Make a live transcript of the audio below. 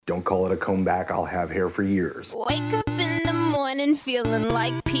Don't call it a comeback. I'll have hair for years. Wake up in the morning feeling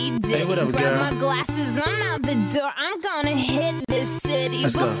like P. Diddy. Hey, what up, Grab girl? my glasses, I'm out the door. I'm gonna hit this city.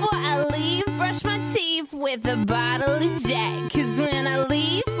 Let's go. Before I leave, brush my teeth with a bottle of Jack. Cause when I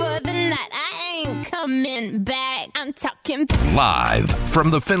leave for the night, I ain't coming back. I'm talking Live from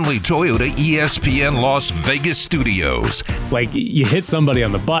the Findlay Toyota ESPN Las Vegas studios, Like, you hit somebody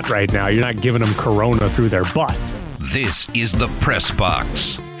on the butt right now, you're not giving them Corona through their butt. this is the Press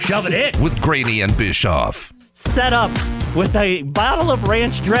Box Shove it in. with Grady and Bischoff. Set up with a bottle of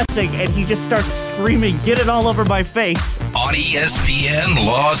ranch dressing, and he just starts screaming, "Get it all over my face." On ESPN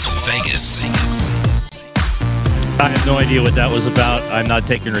Las Vegas. I have no idea what that was about. I'm not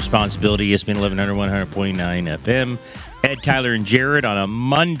taking responsibility. ESPN 1100, 100.9 FM. Ed, Tyler, and Jared on a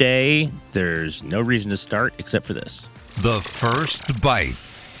Monday. There's no reason to start except for this. The first bite.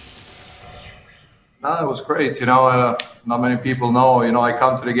 No, it was great. Not many people know. I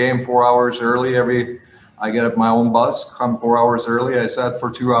come to the game 4 hours early. I get my own bus, come 4 hours early. I sat for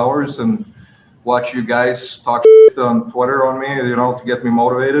 2 hours and watch you guys talk shit on Twitter on me, to get me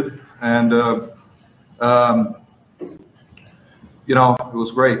motivated. And, it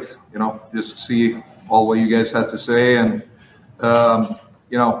was great, just to see all what you guys had to say. And, I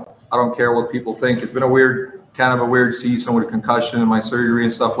don't care what people think. It's been kind of a weird season with concussion and my surgery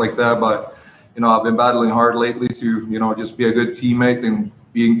and stuff like that. But, I've been battling hard lately to, just be a good teammate and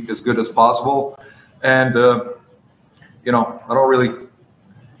being as good as possible. And, I don't really,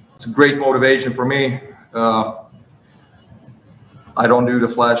 it's a great motivation for me. I don't do the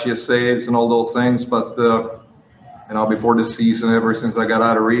flashiest saves and all those things, but, before this season, ever since I got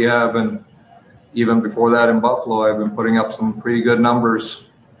out of rehab and even before that in Buffalo, I've been putting up some pretty good numbers.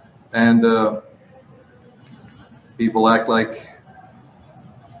 And people act like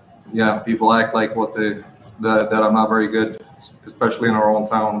that I'm not very good, especially in our own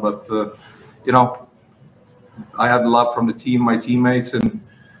town. But, I have the love from the team, my teammates, and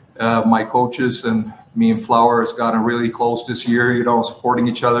my coaches, and me and Flower has gotten really close this year, supporting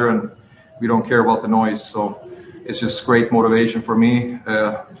each other, and we don't care about the noise. So it's just great motivation for me.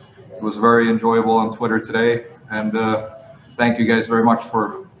 It was very enjoyable on Twitter today, and thank you guys very much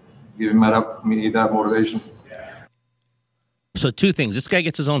for giving me that motivation. So two things. This guy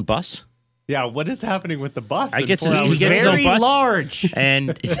gets his own bus. Yeah, what is happening with the bus? He gets He's his own very bus. large. And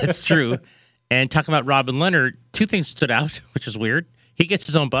that's true. And talking about Robin Leonard, two things stood out, which is weird. He gets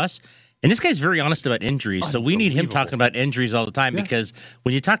his own bus. And this guy's very honest about injuries, so we need him talking about injuries all the time, because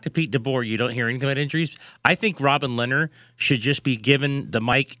when you talk to Pete DeBoer, you don't hear anything about injuries. I think Robin Leonard should just be given the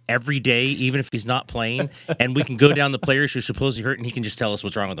mic every day, even if he's not playing, and we can go down the players who are supposedly hurt, and he can just tell us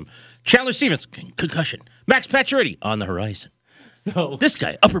what's wrong with them. Chandler Stevens, concussion. Max Pacioretty, on the horizon. So This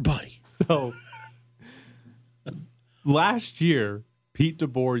guy, upper body. So last year, Pete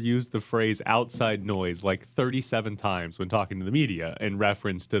DeBoer used the phrase outside noise like 37 times when talking to the media in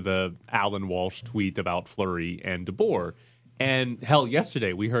reference to the Alan Walsh tweet about Fleury and DeBoer. And hell,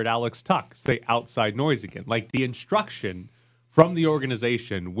 yesterday we heard Alex Tuck say outside noise again. Like, the instruction from the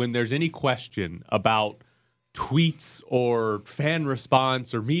organization when there's any question about tweets or fan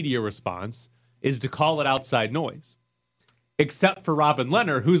response or media response is to call it outside noise. Except for Robin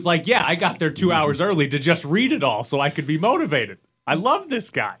Leonard, who's like, yeah, I got there 2 hours early to just read it all so I could be motivated. I love this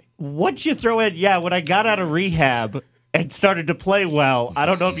guy. Once you throw in, when I got out of rehab and started to play well, I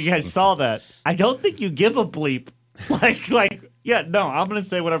don't know if you guys saw that. I don't think you give a bleep. I'm going to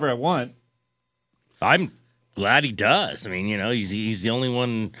say whatever I want. I'm glad he does. I mean, he's the only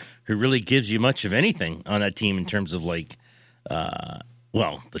one who really gives you much of anything on that team in terms of the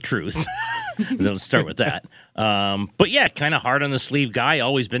truth. Let's start with that. But yeah, kind of hard on the sleeve guy,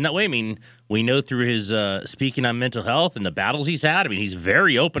 always been that way. I mean, we know through his speaking on mental health and the battles he's had. I mean, he's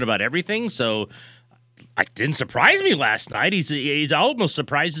very open about everything. So it didn't surprise me last night. He almost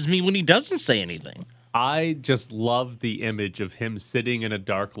surprises me when he doesn't say anything. I just love the image of him sitting in a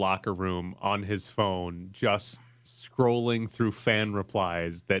dark locker room on his phone, just scrolling through fan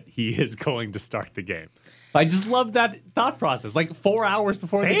replies that he is going to start the game. I just love that thought process. Like 4 hours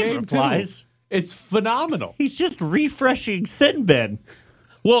before the game, replies. too. It's phenomenal. He's just refreshing Sin Bin.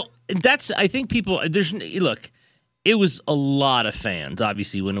 Well, I think people, look, it was a lot of fans,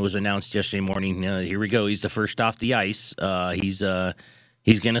 obviously, when it was announced yesterday morning. Here we go. He's the first off the ice. He's going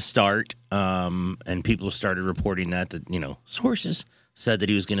to start. And people started reporting that, sources said that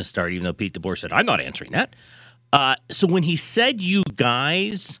he was going to start, even though Pete DeBoer said, I'm not answering that. So when he said you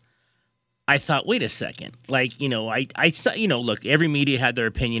guys, I thought, wait a second. I saw, look, every media had their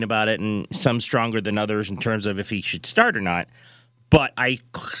opinion about it, and some stronger than others in terms of if he should start or not. But I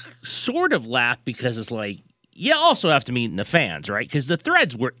sort of laughed because it's like, you also have to meet the fans, right? Because the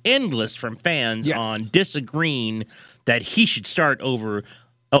threads were endless from fans Yes. on disagreeing that he should start over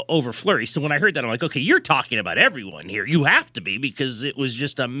Fleury. So when I heard that, I'm like, okay, you're talking about everyone here. You have to be, because it was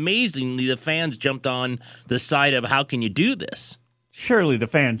just amazingly the fans jumped on the side of how can you do this? Surely the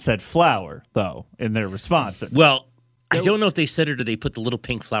fans said flower, though, in their responses. Well, I don't know if they said it or they put the little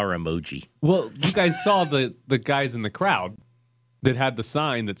pink flower emoji. Well, you guys saw the guys in the crowd that had the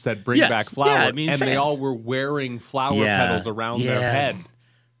sign that said "Bring Yes. back flower," Yeah, I mean, and they fans. all were wearing flower petals around their head.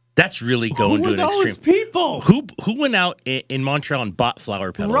 That's really going Who to are an those extreme. people? Who went out in Montreal and bought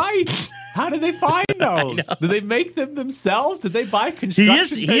flower petals? Right? How did they find those? Did they make them themselves? Did they buy He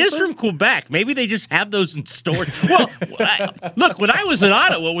construction is paper? from Quebec. Maybe they just have those in storage. Well, look, when I was in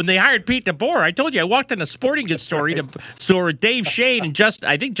Ottawa, when they hired Pete DeBoer, I told you I walked in a sporting goods store with Dave Shane and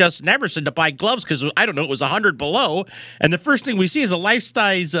I think Justin Emerson to buy gloves because I don't know, it was 100 below, and the first thing we see is a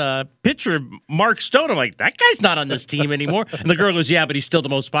life-size picture of Mark Stone. I'm like, that guy's not on this team anymore. And the girl goes, yeah, but he's still the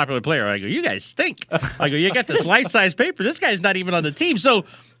most popular player. I go, you guys stink. I go, you got this life-size paper. This guy's not even on the team. So.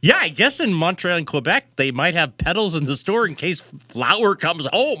 Yeah, I guess in Montreal and Quebec, they might have petals in the store in case flower comes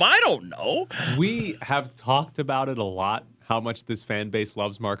home. I don't know. We have talked about it a lot, how much this fan base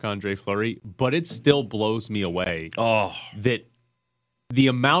loves Marc-Andre Fleury, but it still blows me away that the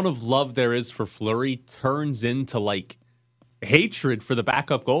amount of love there is for Fleury turns into like hatred for the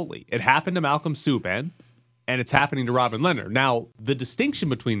backup goalie. It happened to Malcolm Subban, and it's happening to Robin Lehner. Now, the distinction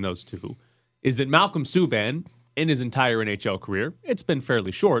between those two is that Malcolm Subban, in his entire NHL career, it's been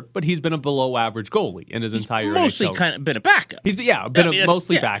fairly short, but he's been a below-average goalie in his entire Mostly NHL. kind of been a backup. He's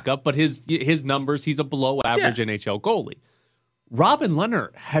mostly backup, but his numbers, he's a below-average NHL goalie. Robin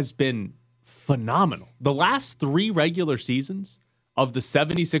Lehner has been phenomenal. The last 3 regular seasons of the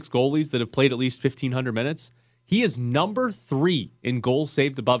 76 goalies that have played at least 1,500 minutes, he is number 3 in goals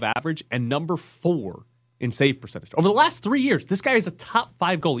saved above average and number 4 in save percentage. Over the last 3 years, this guy is a top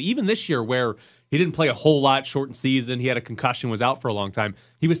 5 goalie. Even this year, where he didn't play a whole lot, shortened season, he had a concussion, was out for a long time,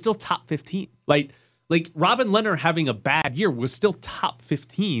 he was still top 15. Like Robin Lehner having a bad year was still top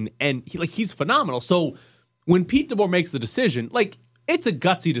 15, and he's phenomenal. So when Pete DeBoer makes the decision, it's a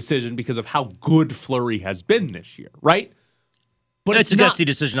gutsy decision because of how good Fleury has been this year, right? But it's a gutsy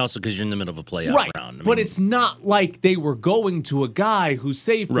decision also because you're in the middle of a playoff round. But it's not like they were going to a guy whose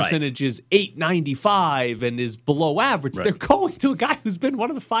save percentage is .895 and is below average. Right. They're going to a guy who's been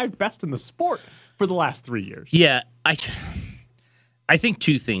one of the 5 best in the sport for the last 3 years. Yeah, I think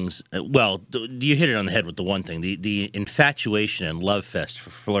 2 things. Well, you hit it on the head with the one thing. The infatuation and love fest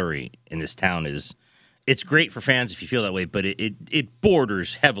for Fleury in this town it's great for fans if you feel that way, but it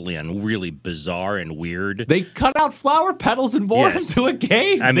borders heavily on really bizarre and weird. They cut out flower petals and wore him to a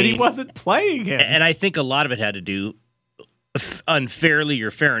game that he wasn't playing in. And I think a lot of it had to do, unfairly or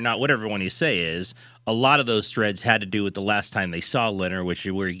fair or not, whatever one you say is, a lot of those threads had to do with the last time they saw Lehner,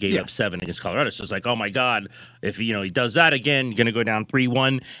 where he gave up 7 against Colorado. So it's like, oh my God, if he does that again, you're going to go down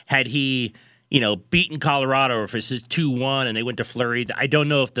 3-1. Had he, beaten Colorado, or if it's 2-1 and they went to Fleury, I don't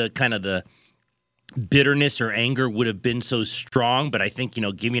know if the kind of the bitterness or anger would have been so strong, but I think,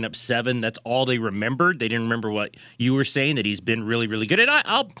 giving up 7, that's all they remembered. They didn't remember what you were saying, that he's been really, really good. And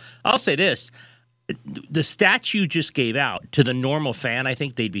I'll say this, the stats you just gave out, to the normal fan, I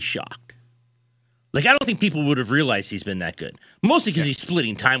think they'd be shocked. I don't think people would have realized he's been that good. Mostly because he's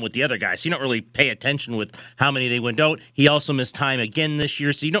splitting time with the other guys. So you don't really pay attention with how many they went out. He also missed time again this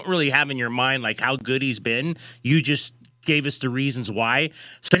year, so you don't really have in your mind how good he's been. You just gave us the reasons why.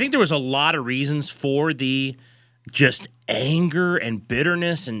 So I think there was a lot of reasons for the just anger and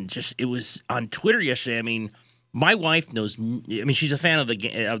bitterness, and just it was on Twitter yesterday. I mean, my wife knows. I mean, she's a fan of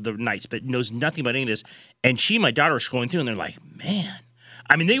the Knights, but knows nothing about any of this. And my daughter, was scrolling through, and they're like, "Man!"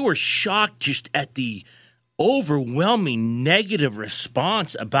 I mean, they were shocked just at the overwhelming negative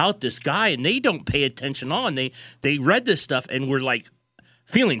response about this guy, and they don't pay attention on. They read this stuff and were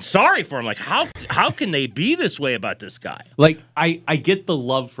feeling sorry for him. How can they be this way about this guy? I get the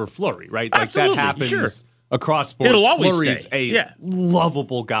love for Fleury, right? Absolutely, that happens sure. Across sports. It'll always Fleury's stay. a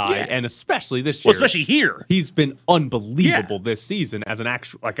lovable guy, and especially this year. Well, especially here. He's been unbelievable this season as an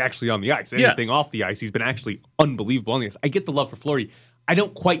actually on the ice. Anything off the ice, he's been actually unbelievable on the ice. I get the love for Fleury. I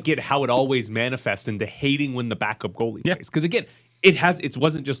don't quite get how it always manifests into hating when the backup goalie plays. Because again, it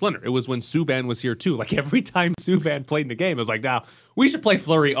wasn't just Lehner. It was when Subban was here too. Every time Subban played in the game, it was now we should play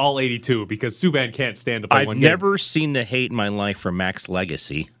Fleury all 82 because Subban can't stand to play one game. I've never seen the hate in my life for Max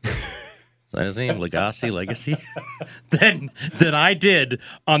Legacy. that his name? Legacy? than I did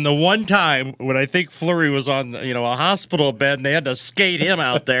on the one time when I think Fleury was on, a hospital bed and they had to skate him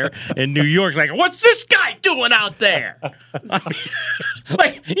out there in New York. Like, what's this guy doing out there?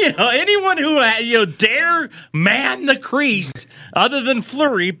 I mean, anyone who, dare man the crease other than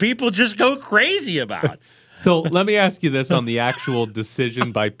Fleury, people just go crazy about. So let me ask you this on the actual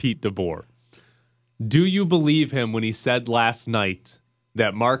decision by Pete DeBoer. Do you believe him when he said last night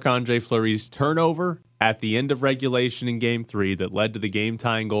that Marc-Andre Fleury's turnover at the end of regulation in Game 3 that led to the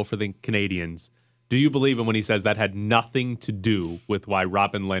game-tying goal for the Canadiens, do you believe him when he says that had nothing to do with why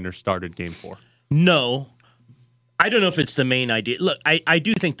Robin Lehner started Game 4? No. I don't know if it's the main idea. Look, I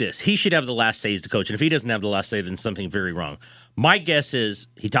do think this. He should have the last say as the coach, and if he doesn't have the last say, then something very wrong. My guess is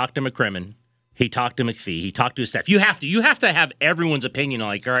he talked to McCrimmon, he talked to McPhee, he talked to his staff. You have to have everyone's opinion on,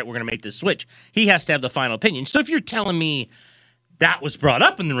 like, all right, we're going to make this switch. He has to have the final opinion. So if you're telling me that was brought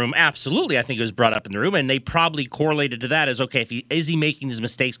up in the room, absolutely, I think it was brought up in the room, and they probably correlated to that as, okay, is he making these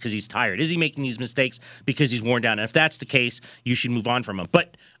mistakes because he's tired? Is he making these mistakes because he's worn down? And if that's the case, you should move on from him.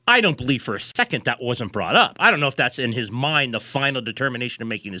 But I don't believe for a second that wasn't brought up. I don't know if that's in his mind, the final determination of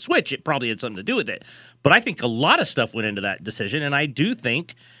making the switch. It probably had something to do with it. But I think a lot of stuff went into that decision, and I do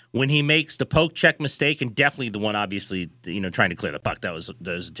think when he makes the poke check mistake, and definitely the one, obviously, trying to clear the puck, that was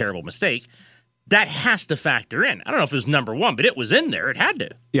a terrible mistake, that has to factor in. I don't know if it was number one, but it was in there. It had to.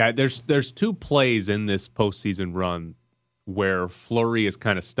 Yeah, there's two plays in this postseason run where Fleury is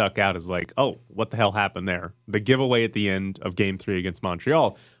kind of stuck out as like, oh, what the hell happened there? The giveaway at the end of Game 3 against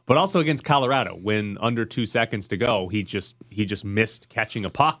Montreal, but also against Colorado when under 2 seconds to go, he just missed catching a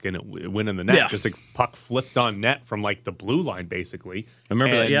puck and it went in the net. Yeah. Just a puck flipped on net from like the blue line, basically. I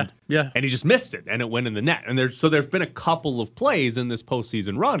remember that, yeah. And he just missed it and it went in the net. And there's been a couple of plays in this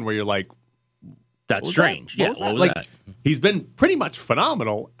postseason run where you're like, that's strange. What was that? He's been pretty much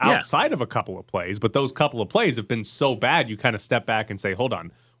phenomenal outside of a couple of plays, but those couple of plays have been so bad, you kind of step back and say, hold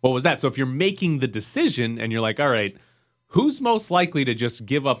on, what was that? So if you're making the decision and you're like, all right, who's most likely to just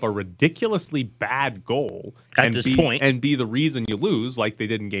give up a ridiculously bad goal at this point and be the reason you lose like they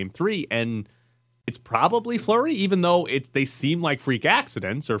did in Game 3? And it's probably Fleury, even though they seem like freak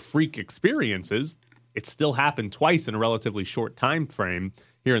accidents or freak experiences. It still happened twice in a relatively short time frame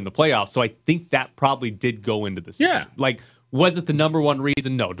here in the playoffs. So I think that probably did go into this. Yeah. Like, was it the number one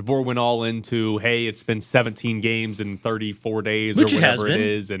reason? No. DeBoer went all into, hey, it's been 17 games in 34 days or whatever it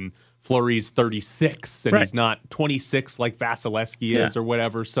is, and Fleury's 36, and he's not 26 like Vasilevsky is or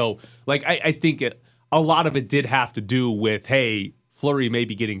whatever. So, like, I think a lot of it did have to do with, hey, Fleury may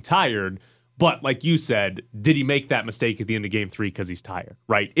be getting tired, but like you said, did he make that mistake at the end of Game 3 because he's tired,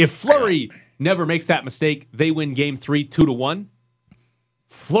 right? If Fleury never makes that mistake, they win Game 3 2-1.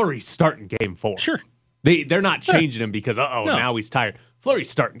 Fleury's starting Game 4. Sure. They're not changing him because, now he's tired. Fleury's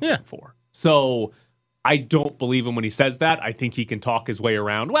starting Game 4. So I don't believe him when he says that. I think he can talk his way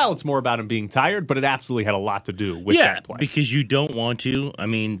around. Well, it's more about him being tired, but it absolutely had a lot to do with that play. Because you don't want to. I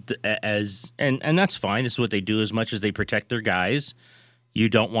mean, and that's fine. It's what they do as much as they protect their guys. You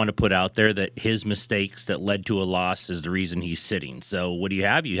don't want to put out there that his mistakes that led to a loss is the reason he's sitting. So what do you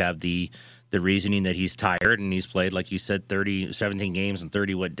have? You have the reasoning that he's tired and he's played, like you said, 17 games in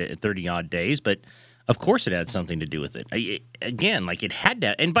 30-odd days. But, of course, it had something to do with it. Again, like it had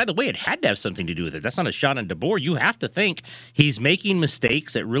to. And, by the way, it had to have something to do with it. That's not a shot on DeBoer. You have to think he's making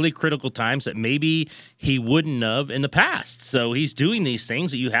mistakes at really critical times that maybe he wouldn't have in the past. So he's doing these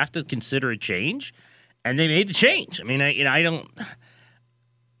things that you have to consider a change, and they made the change. I mean, I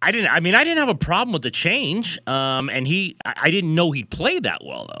didn't have a problem with the change, and I didn't know he'd play that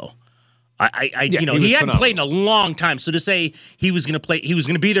well, though. He hadn't played in a long time. So to say he was going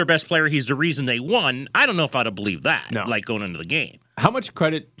to be their best player, he's the reason they won, I don't know if I'd have believed that, like going into the game. How much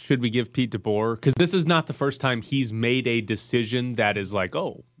credit should we give Pete DeBoer? Because this is not the first time he's made a decision that is like,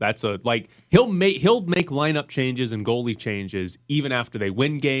 he'll make lineup changes and goalie changes even after they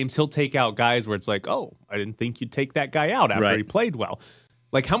win games. He'll take out guys where it's like, I didn't think you'd take that guy out after he played well.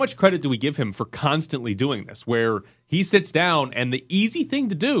 Like, how much credit do we give him for constantly doing this, where he sits down and the easy thing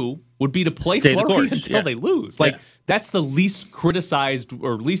to do would be to play Fleury until they lose? Like, that's the least criticized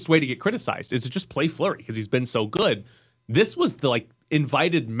or least way to get criticized is to just play Fleury because he's been so good. This was the,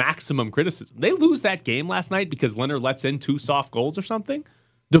 invited maximum criticism. They lose that game last night because Leonard lets in 2 soft goals or something.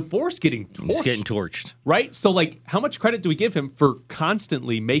 DeBoer's getting torched. He's getting torched. Right? So, how much credit do we give him for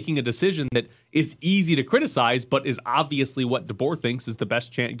constantly making a decision that is easy to criticize, but is obviously what DeBoer thinks is the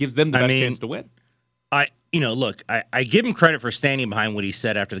best chance, gives them the best chance to win? Look, I give him credit for standing behind what he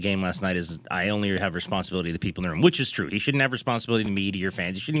said after the game last night. Is I only have responsibility to the people in the room, which is true. He shouldn't have responsibility to media or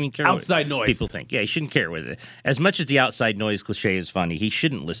fans. He shouldn't even care Outside what noise. people think. Yeah, he shouldn't care with it. As much as the outside noise cliche is funny, he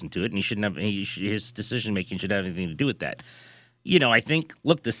shouldn't listen to it, and he shouldn't have his decision making should have anything to do with that. I think,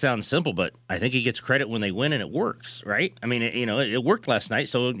 look, this sounds simple, but I think he gets credit when they win and it works, right? I mean, it worked last night,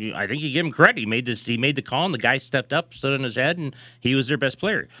 so I think you give him credit. He made the call, and the guy stepped up, stood on his head, and he was their best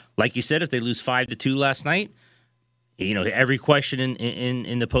player. Like you said, if they lose 5-2 last night, every question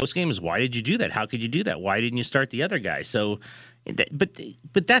in the postgame is, why did you do that? How could you do that? Why didn't you start the other guy? So,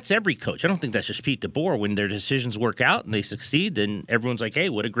 but that's every coach. I don't think that's just Pete DeBoer. When their decisions work out and they succeed, then everyone's like, hey,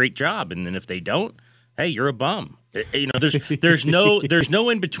 what a great job. And then if they don't, hey, you're a bum. There's no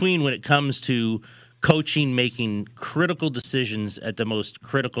in between when it comes to coaching making critical decisions at the most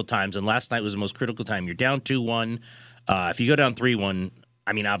critical times. And last night was the most critical time. You're down 2-1. If you go down 3-1,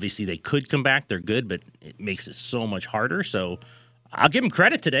 I mean, obviously they could come back. They're good, but it makes it so much harder. So I'll give him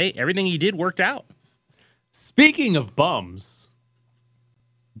credit today. Everything he did worked out. Speaking of bums,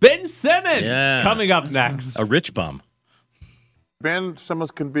 Ben Simmons coming up next. A rich bum. Ben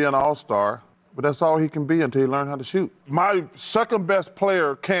Simmons can be an all-star, but that's all he can be until he learns how to shoot. My second best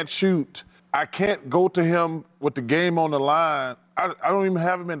player can't shoot. I can't go to him with the game on the line. I don't even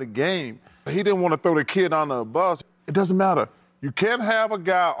have him in the game. He didn't want to throw the kid on the bus. It doesn't matter. You can't have a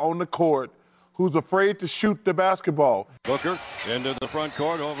guy on the court who's afraid to shoot the basketball. Booker into the front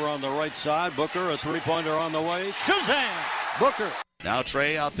court over on the right side. Booker, a three-pointer on the way. Suzanne! Booker. Now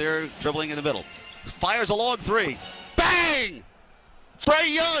Trey out there dribbling in the middle. Fires a long three. Bang!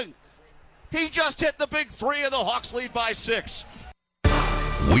 Trae Young! He just hit the big three, and the Hawks lead by 6.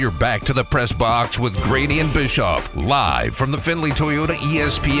 We're back to the press box with Grady and Bischoff, live from the Findlay Toyota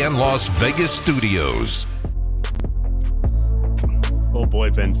ESPN Las Vegas studios. Oh boy,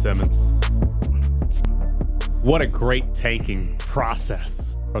 Ben Simmons. What a great tanking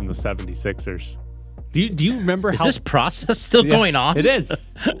process from the 76ers. Do you remember Is this process still going on? It is.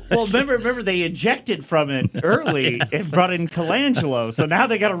 Well, remember they ejected from it early and brought in Colangelo, so now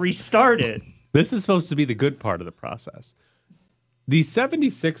they got to restart it. This is supposed to be the good part of the process. The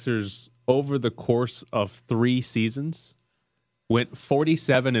 76ers, over the course of 3 seasons, went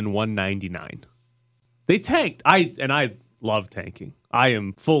 47-199. They tanked. I love tanking. I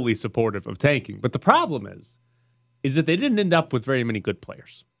am fully supportive of tanking. But the problem is that they didn't end up with very many good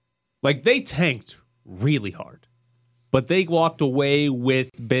players. Like, they tanked really hard. But they walked away with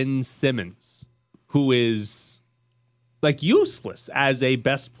Ben Simmons, who is, like, useless as a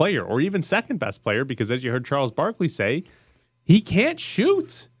best player or even second best player because, as you heard Charles Barkley say, he can't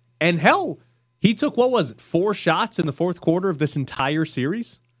shoot. And hell, he took, 4 shots in the fourth quarter of this entire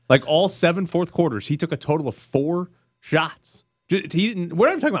series? Like, all 7 fourth quarters, he took a total of 4 shots. We're not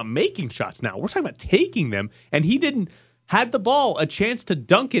even talking about making shots now. We're talking about taking them. And he had the ball, a chance to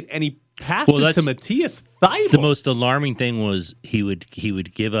dunk it, and he passed it to Matthias Thybulle. The most alarming thing was he would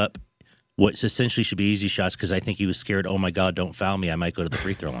give up what essentially should be easy shots because I think he was scared, oh my God, don't foul me. I might go to the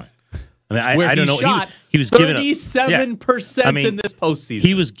free throw line. I mean, I don't know. He was 37% in this postseason.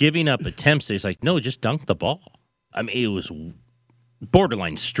 He was giving up attempts. He's like, no, just dunk the ball. I mean, it was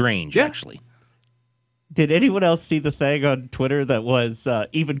borderline strange, actually. Did anyone else see the thing on Twitter that was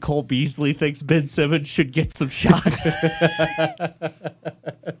even Cole Beasley thinks Ben Simmons should get some shots?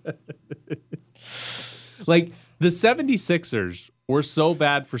 Like, the 76ers were so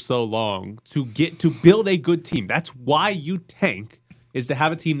bad for so long to build a good team. That's why you tank, is to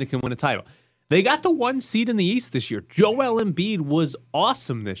have a team that can win a title. They got the 1 seed in the East this year. Joel Embiid was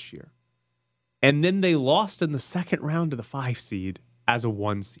awesome this year. And then they lost in the second round to the 5 seed as a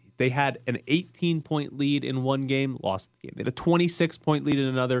 1 seed. They had an 18-point lead in one game, lost the game. They had a 26-point lead in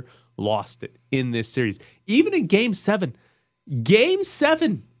another, lost it in this series. Even in Game 7,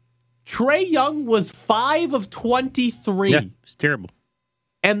 Trae Young was 5 of 23. Yeah, it's terrible.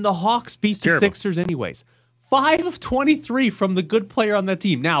 And the Hawks beat the Sixers anyways. 5 of 23 from the good player on that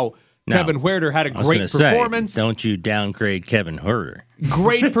team. Now, Kevin Huerter had a great performance. Don't you downgrade Kevin Huerter.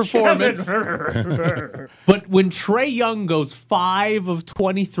 Great performance. But when Trae Young goes 5 of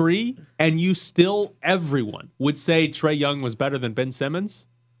 23 and everyone would say Trae Young was better than Ben Simmons,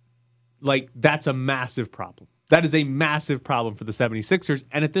 like, that's a massive problem. That is a massive problem for the 76ers.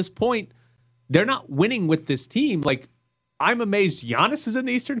 And at this point, they're not winning with this team. Like, I'm amazed Giannis is in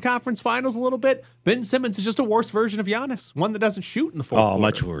the Eastern Conference Finals a little bit. Ben Simmons is just a worse version of Giannis, one that doesn't shoot in the fourth quarter. Oh,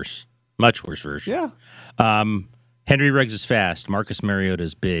 much worse. Much worse version. Yeah. Henry Ruggs is fast. Marcus Mariota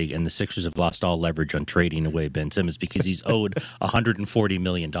is big, and the Sixers have lost all leverage on trading away Ben Simmons because he's owed $140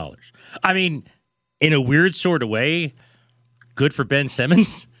 million. I mean, in a weird sort of way, good for Ben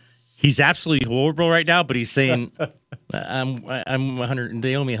Simmons. He's absolutely horrible right now, but he's saying, "I'm 100.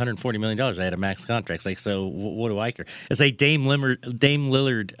 They owe me $140 million. I had a max contract." It's like, so what do I care? It's like Dame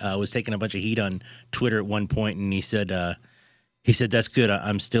Lillard was taking a bunch of heat on Twitter at one point, and he said, "That's good.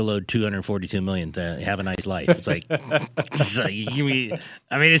 I'm still owed $242 million. Have a nice life." It's like,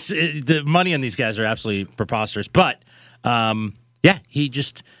 the money on these guys are absolutely preposterous. But he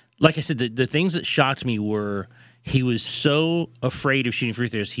just, like I said, the things that shocked me were he was so afraid of shooting free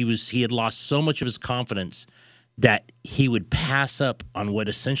throws. He had lost so much of his confidence that he would pass up on what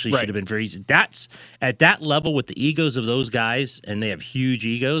essentially should have been very easy. That's at that level with the egos of those guys, and they have huge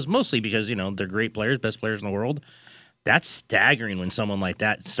egos, mostly because they're great players, best players in the world. That's staggering when someone like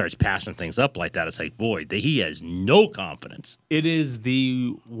that starts passing things up like that. It's like, boy, he has no confidence. It is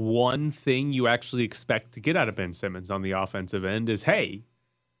the one thing you actually expect to get out of Ben Simmons on the offensive end is, hey,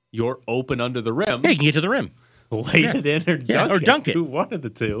 you're open under the rim. Yeah, you can get to the rim. Lay it in or dunk it. Do one of the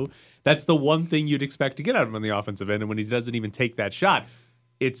two. That's the one thing you'd expect to get out of him on the offensive end. And when he doesn't even take that shot,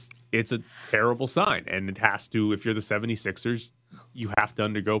 it's a terrible sign. And it has to, if you're the 76ers, you have to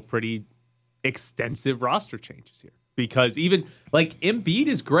undergo pretty extensive roster changes here. Because even, Embiid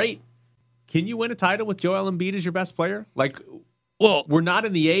is great. Can you win a title with Joel Embiid as your best player? Well, we're not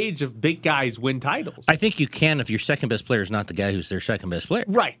in the age of big guys win titles. I think you can if your second best player is not the guy who's their second best player.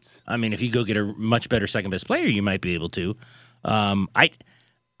 Right. I mean, if you go get a much better second best player, you might be able to.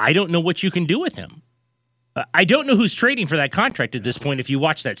 I don't know what you can do with him. I don't know who's trading for that contract at this point. If you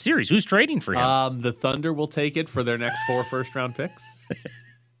watch that series, who's trading for him? The Thunder will take it for their next 4 first-round picks.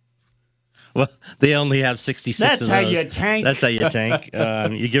 Well, they only have 66 That's of how those. you tank. That's how you tank.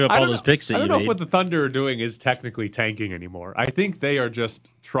 You give up all those picks that you made. I don't know if what the Thunder are doing is technically tanking anymore. I think they are just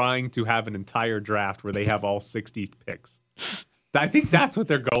trying to have an entire draft where they have all 60 picks. I think that's what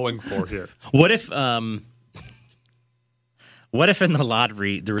they're going for here. What if in the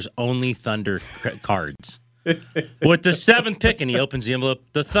lottery there was only Thunder cards? With the 7th pick, and he opens the envelope,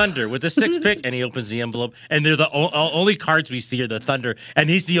 the Thunder. With the 6th pick, and he opens the envelope, and they're the only cards we see are the Thunder,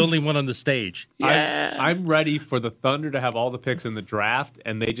 and he's the only one on the stage. Yeah. I'm ready for the Thunder to have all the picks in the draft,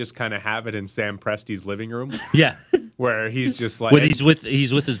 and they just kind of have it in Sam Presti's living room. Yeah, where he's just like he's with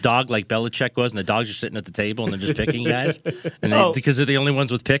his dog, like Belichick was, and the dogs are sitting at the table, and they're just picking guys, and because they're the only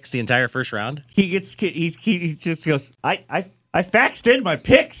ones with picks the entire first round. He just goes, I faxed in my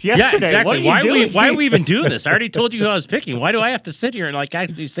picks yesterday. Yeah, exactly. What are you doing? Why are we even doing this? I already told you who I was picking. Why do I have to sit here and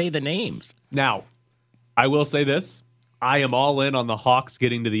actually say the names? Now, I will say this. I am all in on the Hawks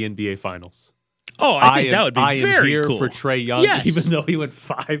getting to the NBA Finals. Oh, I think that would be very cool. I am here for Trae Young, even though he went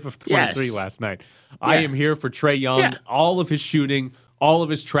 5 of 23 last night. Yeah. I am here for Trae Young, all of his shooting, all of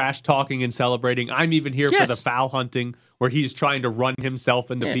his trash talking and celebrating. I'm even here for the foul hunting where he's trying to run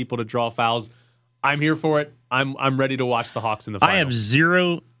himself into people to draw fouls. I'm here for it. I'm ready to watch the Hawks in the finals. I have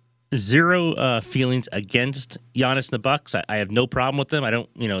zero feelings against Giannis and the Bucks. I have no problem with them. I don't,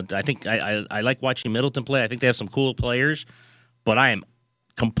 I think I like watching Middleton play. I think they have some cool players, but I am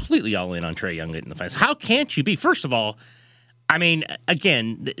completely all in on Trae Young getting the finals. How can't you be? First of all, I mean,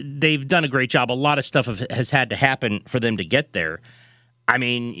 again, they've done a great job. A lot of stuff has had to happen for them to get there. I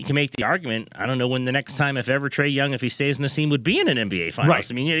mean, you can make the argument. I don't know when the next time, if ever, Trae Young, if he stays in the scene, would be in an NBA Finals.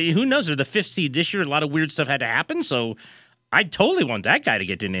 Right. I mean, who knows? They're the 5th seed this year. A lot of weird stuff had to happen. So I totally want that guy to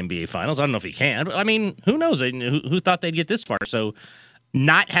get to an NBA Finals. I don't know if he can. But, I mean, who knows? Who thought they'd get this far? So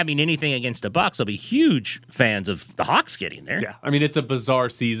not having anything against the Bucks, I'll be huge fans of the Hawks getting there. Yeah, I mean, it's a bizarre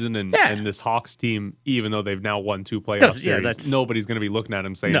season, and this Hawks team, even though they've now won 2 playoff series, nobody's going to be looking at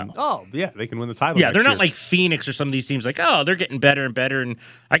them saying, they can win the title Yeah, they're not year. like Phoenix or some of these teams like, they're getting better and better. And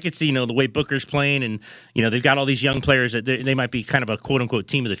I could see, the way Booker's playing, and, they've got all these young players that they might be kind of a quote-unquote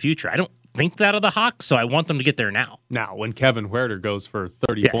team of the future. I don't think that of the Hawks, so I want them to get there now. Now, when Kevin Huerter goes for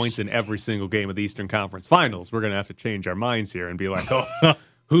 30 points in every single game of the Eastern Conference Finals, we're going to have to change our minds here and be like,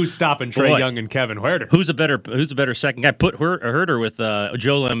 who's stopping Trae Young and Kevin Huerter? Who's a better second guy? Put Huerter with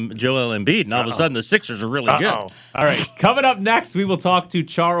Joel Embiid, and all of a sudden the Sixers are really good. All right, coming up next, we will talk to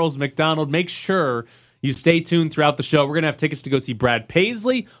Charles McDonald. Make sure you stay tuned throughout the show. We're going to have tickets to go see Brad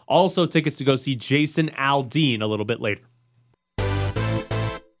Paisley, also tickets to go see Jason Aldean a little bit later.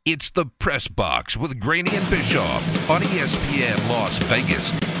 It's the Press Box with Graney and Bischoff on ESPN Las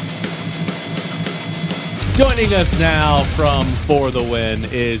Vegas. Joining us now from For the Win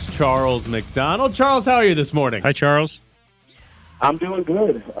is Charles McDonald. Charles, how are you this morning? Hi, Charles. I'm doing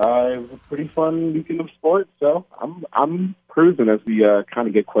good. It was a pretty fun weekend of sports, so I'm cruising as we kind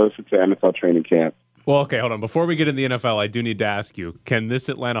of get closer to NFL training camp. Well, okay, hold on. Before we get in the NFL, I do need to ask you, can this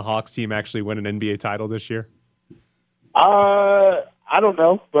Atlanta Hawks team actually win an NBA title this year? I don't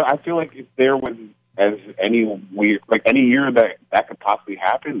know, but I feel like it's there when as any weird, like any year that could possibly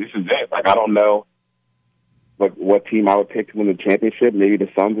happen. This is it. Like, I don't know what team I would pick to win the championship. Maybe the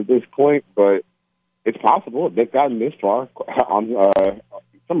Suns at this point, but it's possible. They've gotten this far on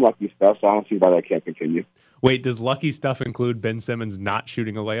some lucky stuff, so I don't see why that can't continue. Wait, does lucky stuff include Ben Simmons not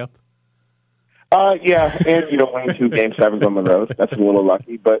shooting a layup? Yeah, and winning 2 Game 7s on the road. That's a little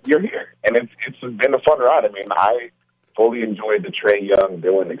lucky, but you're here, and it's been a fun ride. I mean, I fully enjoyed the Trae Young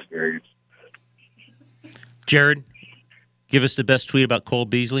Dylan experience. Jared, give us the best tweet about Cole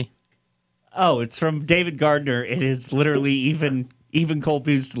Beasley. Oh, it's from David Gardner. It is literally even Cole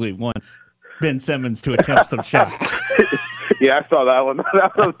Beasley wants Ben Simmons to attempt some shots. Yeah, I saw that one.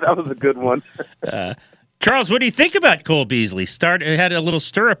 That was a good one. Charles, what do you think about Cole Beasley? Had a little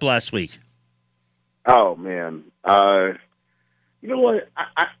stirrup last week. Oh, man. You know what?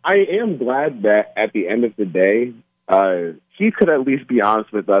 I am glad that at the end of the day, he could at least be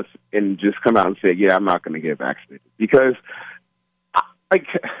honest with us and just come out and say, yeah, I'm not going to get vaccinated. Because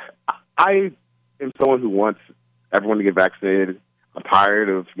I am someone who wants everyone to get vaccinated. I'm tired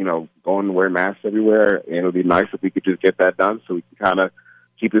of, going to wear masks everywhere, and it would be nice if we could just get that done so we can kind of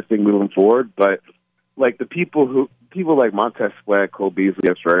keep this thing moving forward. But, like, the people like Montez Sweat, Cole Beasley,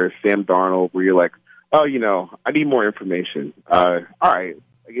 Sam Darnold, where you're like, oh, I need more information. All right.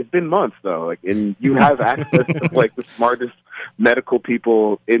 Like, it's been months, though. Like, and you have access to, like, the smartest medical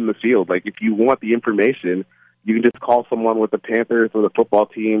people in the field. Like, if you want the information, you can just call someone with the Panthers or the football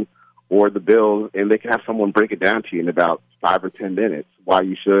team or the Bills, and they can have someone break it down to you in about 5 or 10 minutes why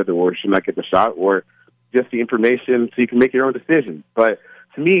you should or should not get the shot, or just the information so you can make your own decision. But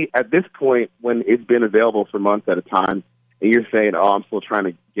to me, at this point, when it's been available for months at a time, and you're saying, oh, I'm still trying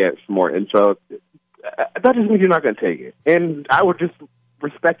to get some more info, that just means you're not going to take it. And I would just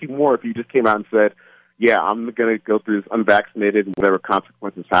respect you more if you just came out and said, yeah, I'm going to go through this unvaccinated and whatever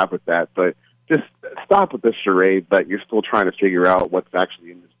consequences have with that. But just stop with the charade that you're still trying to figure out what's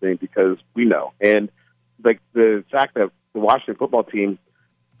actually in this thing, because we know. And like the fact that the Washington football team,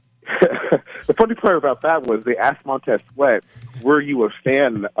 the funny part about that was they asked Montez Sweat, were you a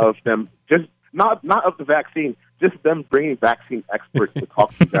fan of them, just not of the vaccine, just them bringing vaccine experts to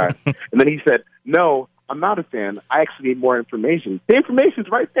talk to you guys. And then he said, no, I'm not a fan. I actually need more information. The information's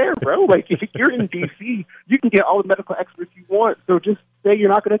right there, bro. Like, if you're in D.C., you can get all the medical experts you want. So just say you're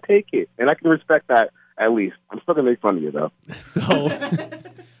not going to take it. And I can respect that at least. I'm still going to make fun of you, though. So,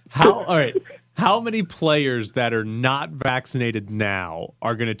 how many players that are not vaccinated now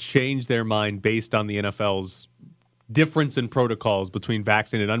are going to change their mind based on the NFL's difference in protocols between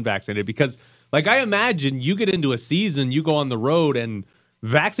vaccinated and unvaccinated? Because, like, I imagine you get into a season, you go on the road, and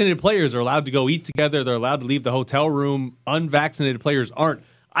vaccinated players are allowed to go eat together. They're allowed to leave the hotel room. Unvaccinated players aren't.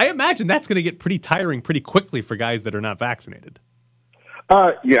 I imagine that's going to get pretty tiring pretty quickly for guys that are not vaccinated.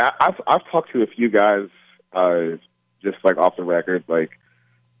 Yeah, I've talked to a few guys just like off the record, like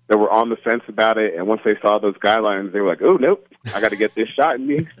that were on the fence about it, and once they saw those guidelines, they were like, "Oh nope, I got to get this shot in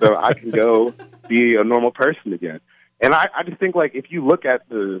me so I can go be a normal person again." And I just think, like, if you look at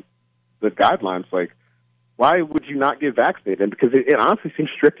the guidelines, like, why would you not get vaccinated? Because it honestly seems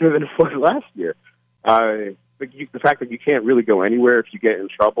stricter than it was last year. The fact that you can't really go anywhere if you get in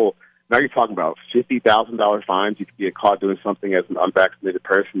trouble. Now you're talking about $50,000 fines. You could get caught doing something as an unvaccinated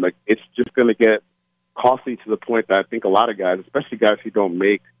person. Like, it's just going to get costly to the point that I think a lot of guys, especially guys who don't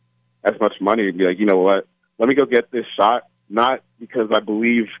make as much money, would be like, you know what, let me go get this shot, not because I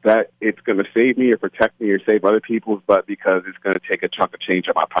believe that it's going to save me or protect me or save other people, but because it's going to take a chunk of change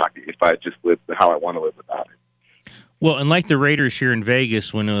out of my pocket if I just live how I want to live without it. Well, and like the Raiders here in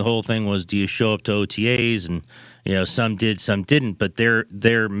Vegas, when the whole thing was, do you show up to OTAs? And, some did, some didn't. But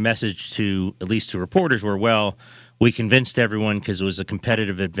their message to, at least to reporters, were, well, we convinced everyone because it was a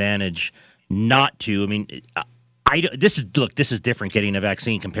competitive advantage not to. I mean, this is different getting a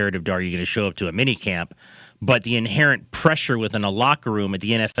vaccine comparative to, are you going to show up to a mini camp? But the inherent pressure within a locker room at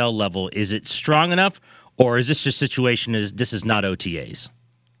the NFL level, is it strong enough? Or is this just a situation as this is not OTAs?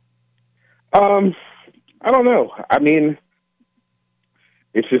 I don't know. I mean,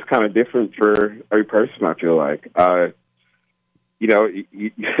 it's just kind of different for every person, I feel like. Like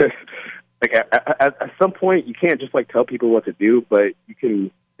at some point, you can't just, like, tell people what to do, but you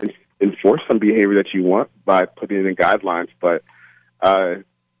can enforce some behavior that you want by putting it in guidelines. But, I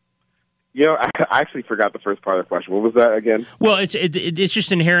actually forgot the first part of the question. What was that again? Well, it's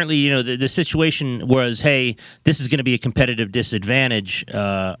just inherently, the situation was, hey, this is going to be a competitive disadvantage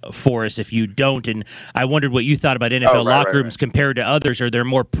for us if you don't. And I wondered what you thought about NFL locker rooms compared to others. Are there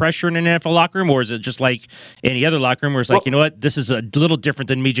more pressure in an NFL locker room, or is it just like any other locker room where it's like, you know what, this is a little different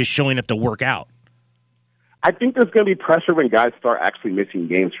than me just showing up to work out? I think there's going to be pressure when guys start actually missing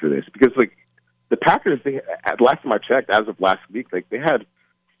games for this, because, like, the Packers, at last time I checked, as of last week, like they had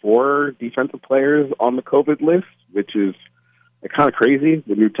 4 defensive players on the COVID list, which is kind of crazy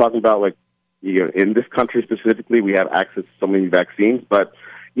when you're talking about like, in this country specifically, we have access to so many vaccines. But,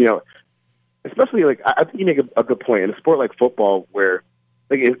 especially like I think you make a good point in a sport like football where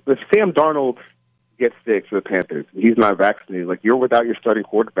like if Sam Darnold gets sick for the Panthers, he's not vaccinated, like you're without your starting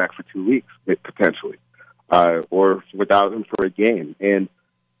quarterback for 2 weeks potentially, or without him for a game. And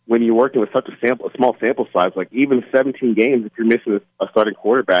when you're working with such a small sample size, like even 17 games, if you're missing a starting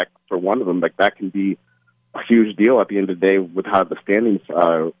quarterback for one of them, like that can be a huge deal at the end of the day with how the standings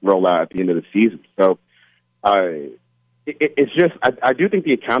roll out at the end of the season. So it's just, I do think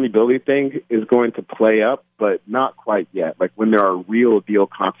the accountability thing is going to play up, but not quite yet. Like when there are real deal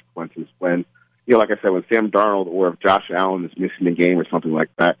consequences, when, like I said, when Sam Darnold or if Josh Allen is missing a game or something like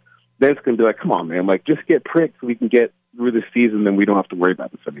that, then it's going to be like, come on, man, like just get pricked so we can get through the season, then we don't have to worry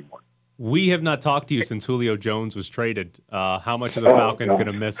about this anymore. We have not talked to you since Julio Jones was traded. How much of the Falcons going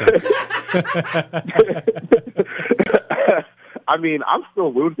to miss him? I mean, I'm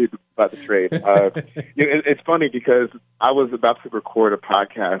still wounded about the trade. It's funny because I was about to record a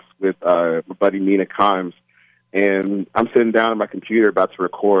podcast with my buddy Mina Kimes, and I'm sitting down at my computer about to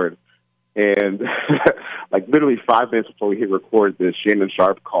record, and like literally 5 minutes before we hit record, the Shannon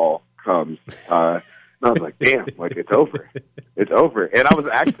Sharp call comes. And I was like, damn, like it's over. It's over. And I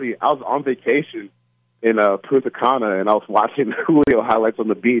was on vacation in Punta Cana, and I was watching Julio highlights on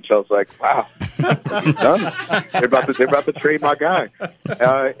the beach. I was like, wow, he's done. They're about to trade my guy.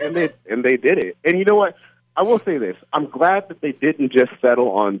 And they did it. And you know what? I will say this. I'm glad that they didn't just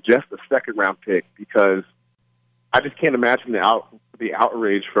settle on just a second-round pick, because I just can't imagine the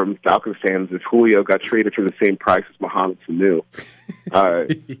outrage from Falcons fans if Julio got traded for the same price as Mohamed Sanu.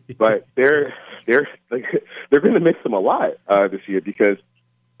 But they're going to miss him a lot this year, because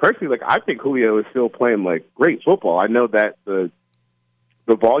personally, like I think Julio is still playing like great football. I know that the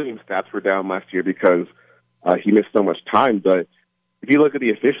volume stats were down last year because he missed so much time, but if you look at the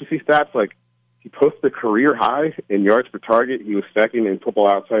efficiency stats, like he posted a career high in yards per target. He was second in Football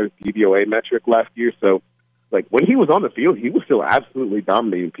Outsiders DVOA metric last year. So, like when he was on the field, he was still absolutely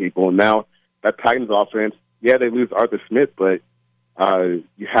dominating people. And now that Titans offense, yeah, they lose Arthur Smith, but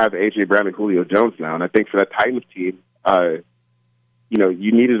you have A.J. Brown and Julio Jones now. And I think for that Titans team,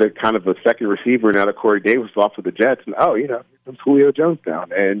 you needed a kind of a second receiver. Now that Corey Davis was off with the Jets, and it's Julio Jones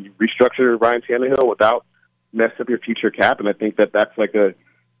down. And you restructure Ryan Tannehill without messing up your future cap. And I think that that's like a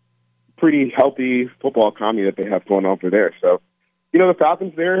pretty healthy football economy that they have going on over there. So, the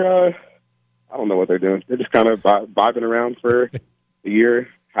Falcons, I don't know what they're doing. They're just kind of vibing around for a year,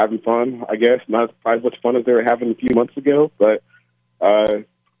 having fun, I guess. Not as much fun as they were having a few months ago. But,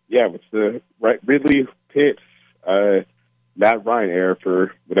 it's the Ridley Pitts, Matt Ryan era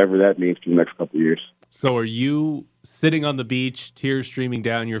for whatever that means for the next couple of years. So are you sitting on the beach, tears streaming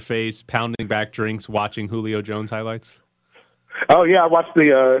down your face, pounding back drinks, watching Julio Jones highlights? Oh, yeah. I watched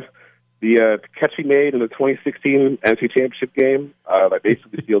the catch he made in the 2016 NFC Championship game. I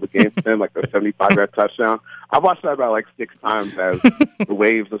basically sealed the game for him, like the 75-yard touchdown. I watched that about like 6 times as the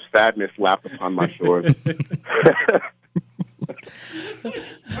waves of sadness lapped upon my shores.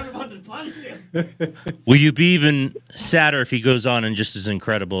 Will you be even sadder if he goes on and just is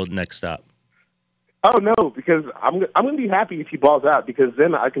incredible at the next stop? Oh, no, because I'm going to be happy if he balls out, because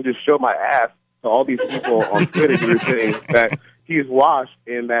then I can just show my ass to all these people on Twitter who are saying that he's washed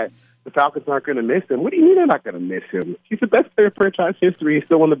and that the Falcons aren't going to miss him. What do you mean they're not going to miss him? He's the best player in franchise history. He's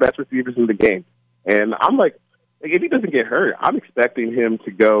still one of the best receivers in the game. And I'm like, if he doesn't get hurt, I'm expecting him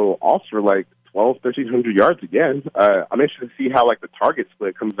to go off for like 1,300 yards again. I'm interested to see how like the target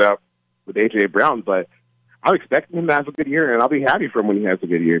split comes out with A.J. Brown, but I'm expecting him to have a good year, and I'll be happy for him when he has a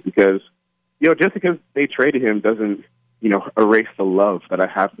good year, because, just because they traded him doesn't, erase the love that I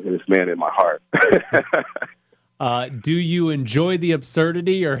have for this man in my heart. Do you enjoy the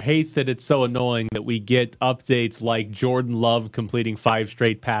absurdity or hate that it's so annoying that we get updates like Jordan Love completing 5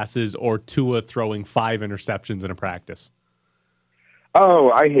 straight passes or Tua throwing 5 interceptions in a practice? Oh,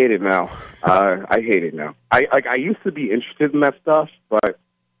 I hate it now. I hate it now. I used to be interested in that stuff, but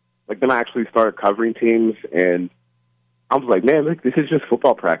then I actually started covering teams, and I was like, man, this is just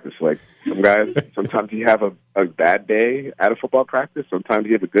football practice. Like, some guys, sometimes you have a bad day at a football practice. Sometimes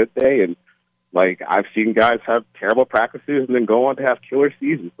you have a good day, and like, I've seen guys have terrible practices and then go on to have killer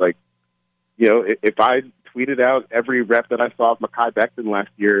seasons. Like, if I tweeted out every rep that I saw of Mekhi Becton last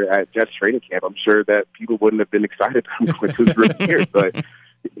year at Jets training camp, I'm sure that people wouldn't have been excited about him going to his rookie year. But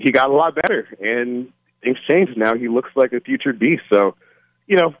he got a lot better, and things changed. Now he looks like a future beast. So,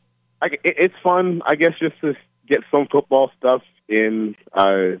 it's fun, I guess, just to get some football stuff in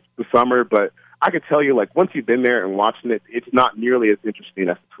the summer. But I could tell you, like, once you've been there and watching it, it's not nearly as interesting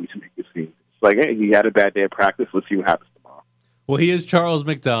as the tweets make it seem. It's like, hey, he had a bad day of practice. Let's see what happens tomorrow. Well, he is Charles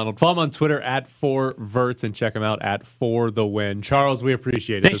McDonald. Follow him on Twitter at 4Verts and check him out at 4TheWin. Charles, we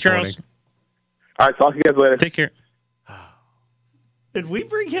appreciate it. Thanks, this Charles. morning. All right, talk to you guys later. Take care. Did we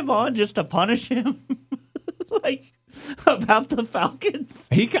bring him on just to punish him? Like, about the Falcons?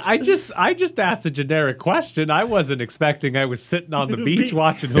 I just asked a generic question. I wasn't expecting I was sitting on the beach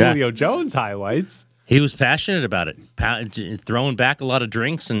watching Julio Jones highlights. He was passionate about it, throwing back a lot of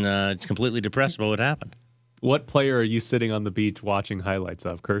drinks and completely depressed about what happened. What player are you sitting on the beach watching highlights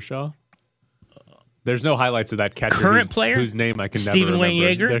of? Kershaw? There's no highlights of that catcher. Current player? Whose name I can Stephen never remember.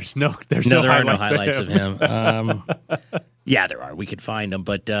 Wayne Yeager? There's no there are no highlights highlights of him. Yeah, there are. We could find them,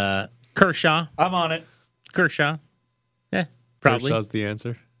 but Kershaw. I'm on it. Kershaw. Yeah, probably. Kershaw's the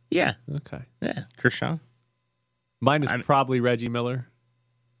answer? Yeah. Okay. Yeah, Kershaw. Mine is probably Reggie Miller.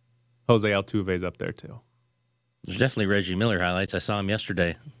 Jose Altuve's up there, too. There's definitely Reggie Miller highlights. I saw him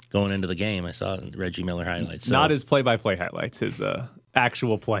yesterday going into the game. I saw Reggie Miller highlights. So. Not his play-by-play highlights, his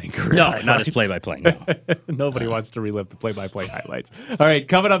actual playing career. No, highlights. not his play-by-play, no. Nobody wants to relive the play-by-play highlights. All right,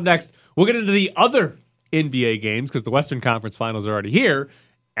 coming up next, we'll get into the other NBA games because the Western Conference Finals are already here,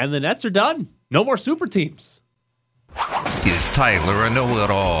 and the Nets are done. No more super teams. Is Tyler a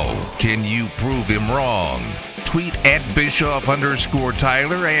know-it-all? Can you prove him wrong? Tweet at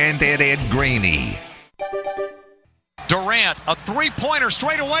Bischoff_Tyler and at Ed Graney. Durant, a three-pointer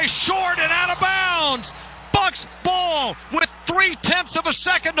straight away, short and out of bounds. Bucks ball with 0.3 of a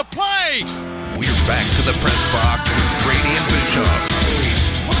second to play. We're back to the press box with Graney and Bischoff.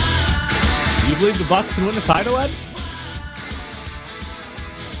 Do you believe the Bucks can win the title, Ed?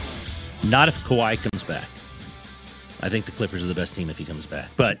 Not if Kawhi comes back. I think the Clippers are the best team if he comes back.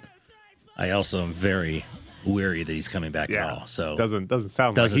 But I also am very weary that he's coming back at all. So doesn't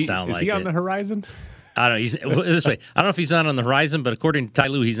sound like is he on the horizon? I don't know. He's this way. I don't know if he's not on the horizon, but according to Ty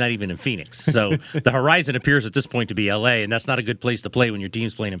Lue, he's not even in Phoenix. So the horizon appears at this point to be L.A., and that's not a good place to play when your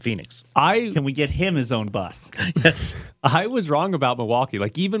team's playing in Phoenix. Can we get him his own bus? Yes. I was wrong about Milwaukee.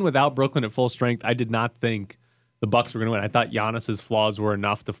 Like, even without Brooklyn at full strength, I did not think the Bucks were going to win. I thought Giannis's flaws were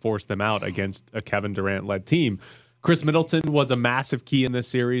enough to force them out against a Kevin Durant-led team. Chris Middleton was a massive key in this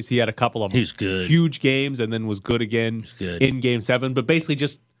series. He had a couple of huge games and then was good again in Game 7. But basically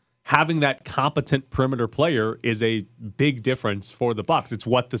just having that competent perimeter player is a big difference for the Bucks. It's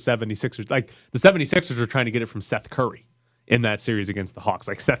what the 76ers, like the 76ers were trying to get it from Seth Curry in that series against the Hawks.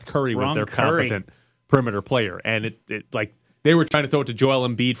 Like Seth Curry was their competent perimeter player. And it like they were trying to throw it to Joel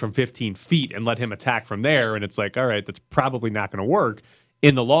Embiid from 15 feet and let him attack from there. And it's like, all right, that's probably not going to work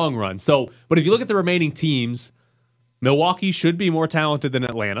in the long run. So, but if you look at the remaining teams, Milwaukee should be more talented than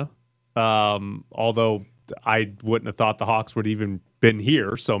Atlanta, although I wouldn't have thought the Hawks would even been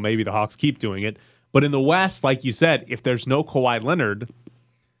here, so maybe the Hawks keep doing it. But in the West, like you said, if there's no Kawhi Leonard,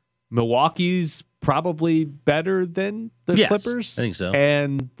 Milwaukee's probably better than the Clippers. I think so.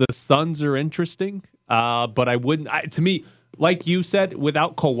 And the Suns are interesting, but I wouldn't. To me, like you said,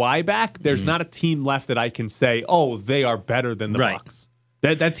 without Kawhi back, there's not a team left that I can say, oh, they are better than the Bucks.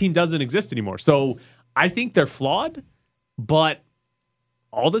 That team doesn't exist anymore. So I think they're flawed, but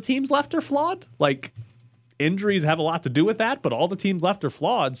all the teams left are flawed. Like, injuries have a lot to do with that, but all the teams left are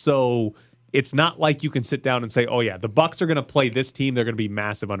flawed. So it's not like you can sit down and say, oh, yeah, the Bucks are going to play this team. They're going to be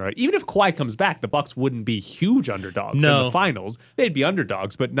massive underdogs. Even if Kawhi comes back, the Bucks wouldn't be huge underdogs in the finals. They'd be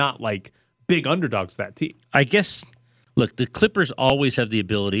underdogs, but not like big underdogs to that team. I guess, look, the Clippers always have the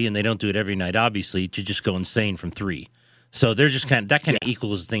ability, and they don't do it every night, obviously, to just go insane from three. So they're just kind of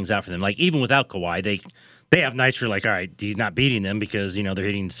equals things out for them. Like, even without Kawhi, they have nights where, like, all right, you're not beating them because, you know, they're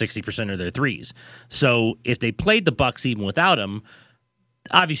hitting 60% of their threes. So if they played the Bucks even without him,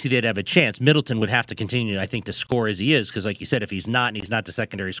 obviously they'd have a chance. Middleton would have to continue, I think, to score as he is because, like you said, if he's not and he's not the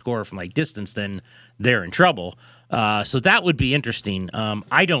secondary scorer from, like, distance, then they're in trouble. So that would be interesting.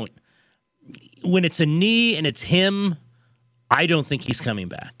 When it's a knee and it's him, I don't think he's coming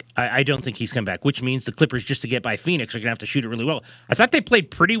back. I don't think he's coming back, which means the Clippers, just to get by Phoenix, are going to have to shoot it really well. I thought they played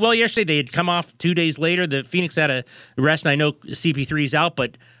pretty well yesterday. They had come off 2 days later. The Phoenix had a rest, and I know CP3's out,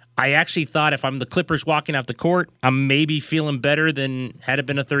 but I actually thought if I'm the Clippers walking off the court, I'm maybe feeling better than had it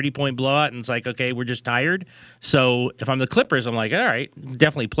been a 30-point blowout, and it's like, okay, we're just tired. So if I'm the Clippers, I'm like, all right,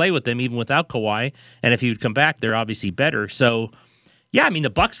 definitely play with them even without Kawhi, and if he would come back, they're obviously better. So, yeah, I mean, the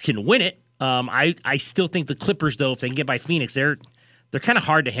Bucks can win it. I still think the Clippers, though, if they can get by Phoenix, they're kind of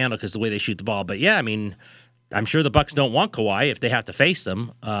hard to handle because of the way they shoot the ball. But, yeah, I mean, I'm sure the Bucks don't want Kawhi if they have to face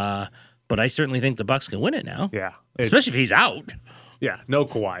them. But I certainly think the Bucks can win it now. Yeah. Especially if he's out. Yeah, no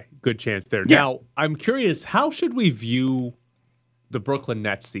Kawhi. Good chance there. Yeah. Now, I'm curious, how should we view the Brooklyn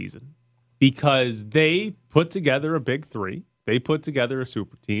Nets season? because they put together a big three. They put together a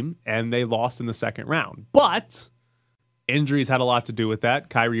super team, and they lost in the second round. But injuries had a lot to do with that.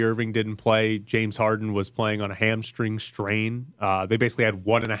 Kyrie Irving didn't play. James Harden was playing on a hamstring strain. They basically had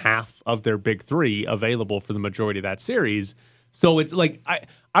 1.5 of their big three available for the majority of that series. So it's like, I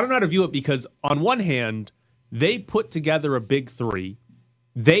don't know how to view it, because on one hand, they put together a big three.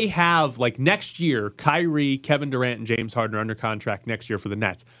 They have, like, next year, Kyrie, Kevin Durant, and James Harden are under contract next year for the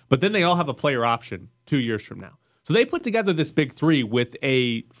Nets. But then they all have a player option 2 years from now. So they put together this big three with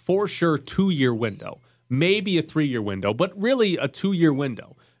a, for sure, 2-year window. Maybe a 3-year window, but really a 2-year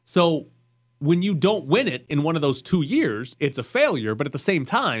window. So when you don't win it in one of those 2 years, it's a failure. But at the same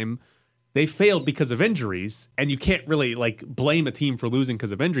time, they failed because of injuries, and you can't really like blame a team for losing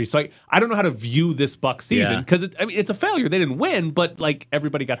because of injuries. So I don't know how to view this Bucks season, because it's a failure. They didn't win, but like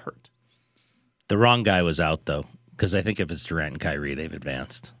everybody got hurt. The wrong guy was out though, because I think if it's Durant and Kyrie, they've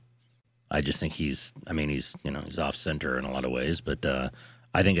advanced. I just think he's off center in a lot of ways, but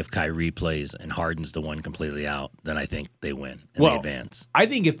I think if Kyrie plays and Harden's the one completely out, then I think they win and they advance. I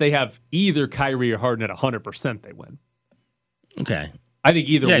think if they have either Kyrie or Harden at 100%, they win. Okay. I think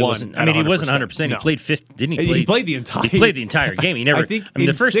either one. He wasn't 100%. No. He played 50. Didn't he? He played the entire. He played the entire game. He never.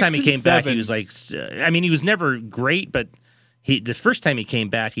 The first time he came back, he was like. He was never great, but the first time he came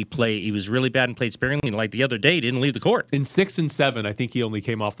back, he was really bad and played sparingly. Like the other day, he didn't leave the court. In 6 and 7, I think he only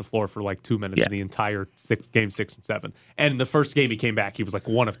came off the floor for like 2 minutes in the entire game 6 and 7. And the first game he came back, he was like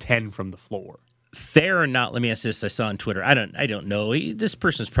 1 of 10 from the floor. Fair or not? Let me ask this. I saw on Twitter. I don't know. This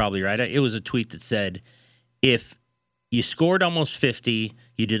person's probably right. It was a tweet that said, if you scored almost 50,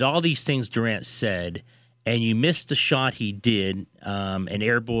 you did all these things Durant said, and you missed the shot he did, and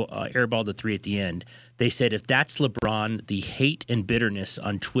airballed the 3 at the end. They said if that's LeBron, the hate and bitterness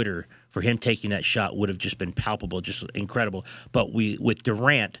on Twitter for him taking that shot would have just been palpable, just incredible. But with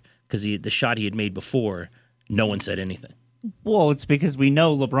Durant, because the shot he had made before, no one said anything. Well, it's because we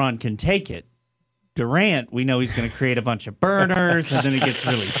know LeBron can take it. Durant, we know he's going to create a bunch of burners, and then it gets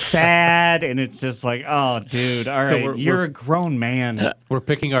really sad, and it's just like, oh, dude, all right, you're a grown man. We're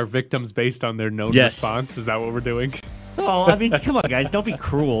picking our victims based on their known response. Is that what we're doing? Oh, I mean, come on, guys, don't be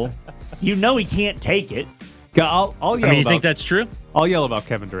cruel. You know he can't take it. I'll yell you think that's true? I'll yell about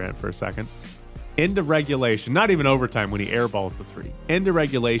Kevin Durant for a second. Into regulation, not even overtime when he airballs the 3. Into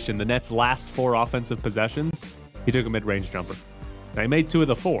regulation, the Nets' last 4 offensive possessions, he took a mid-range jumper. Now, he made 2 of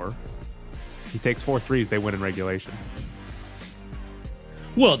the 4. He takes 4 threes, they win in regulation.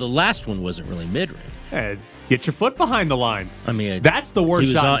 Well, the last one wasn't really mid-range. Get your foot behind the line. I mean, that's the worst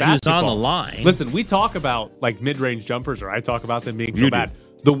shot in basketball. He was on the line. Listen, we talk about like mid-range jumpers, or I talk about them being so bad.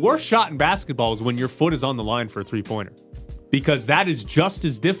 The worst shot in basketball is when your foot is on the line for a 3-pointer, because that is just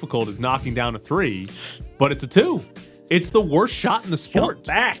as difficult as knocking down a 3, but it's a 2. It's the worst shot in the sport. Jump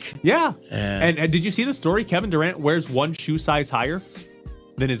back. Yeah. And did you see the story? Kevin Durant wears 1 shoe size higher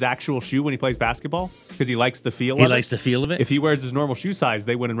than his actual shoe when he plays basketball because he likes the feel of it. He likes the feel of it? If he wears his normal shoe size,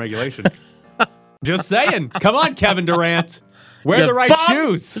 they win in regulation. Just saying. Come on, Kevin Durant. Wear the right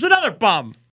shoes. There's another bum.